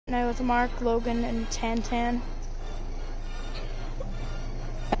Fortnite with Mark, Logan, and Tantan.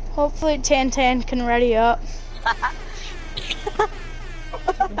 Hopefully Tantan can ready up.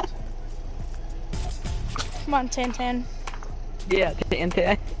 Come on, Tantan. Yeah,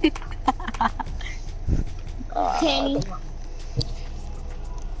 Tantan. Tanny.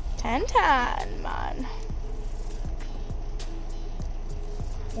 Tantan, man.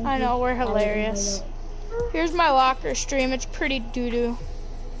 I know, we're hilarious. Here's my locker stream. It's pretty doo-doo.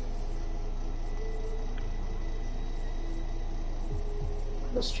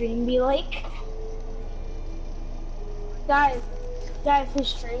 The stream be like? Guys, his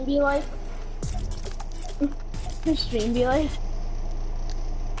stream be like? His stream be like?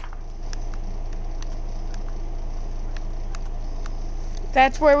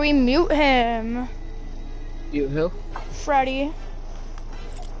 That's where we mute him. You who? Freddy.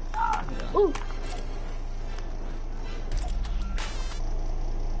 Ooh.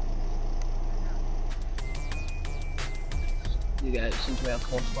 You guys seem to have a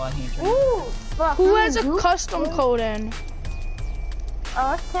cold spot here. Ooh. Fuck, Who has a custom code in?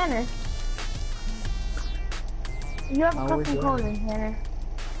 Oh, it's Tanner. You have a Oh, custom code in, Tanner.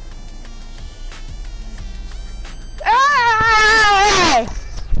 Hey!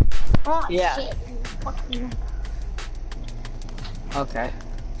 Oh, Yeah. shit. Fuck you. Okay.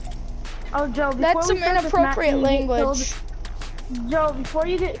 Oh, Joe, before That's we some start this inappropriate match, you get language. killed- Joe, before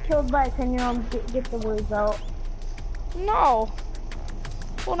you get killed by a 10-year-old, get the words out. No.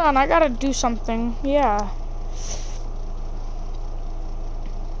 Hold on, I gotta do something. Yeah.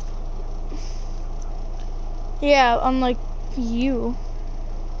 Yeah, unlike you.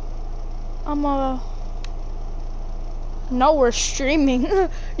 No, we're streaming.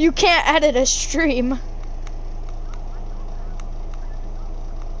 You can't edit a stream.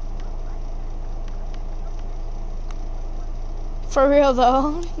 For real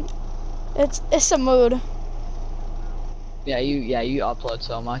though. It's a mood. Yeah, you upload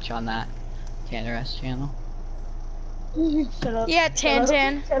so much on that Tanner S channel. Shut up. Yeah,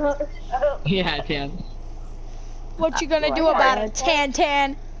 Tantan. Shut up. Shut up. Yeah, Tanner. What you gonna do about it,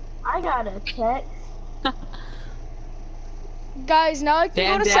 Tantan? I got a text. Guys, now I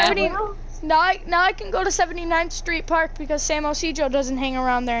can go to Dan, 70. Now I can go to 79th Street Park because Sam Osijo doesn't hang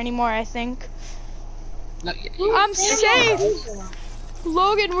around there anymore. I think. No, I'm safe.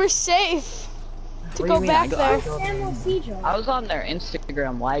 Logan, we're safe to What do go you mean? back there. I was on their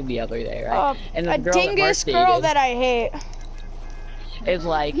Instagram live the other day, right? And the A girl dingus that Mark girl dated that I hate. is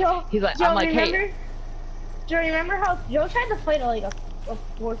like, he's like, Joe, I'm like, remember, hey. Joe, remember how Joe tried to fight a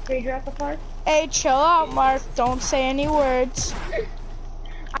fourth grader at the park? Hey, chill out, Mark. Don't say any words.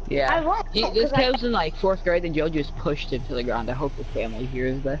 Yeah. I won't, This kid was in like 4th grade and Joe just pushed him to the ground. I hope the family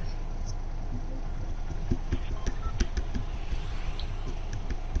hears this.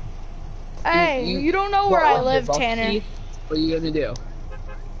 Hey, you don't know where I live, Buck Tanner. teeth? What are you gonna do?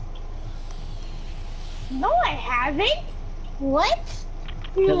 No, I haven't. What?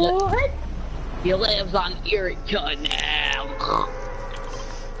 li- What? He lives on Eureka now.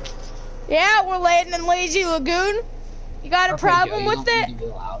 Yeah, we're landing in Lazy Lagoon. You got a Okay, problem Joe, you with don't it? need to be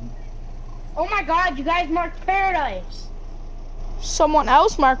loud. Oh my God, you guys marked paradise. Someone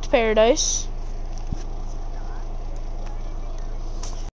else marked paradise.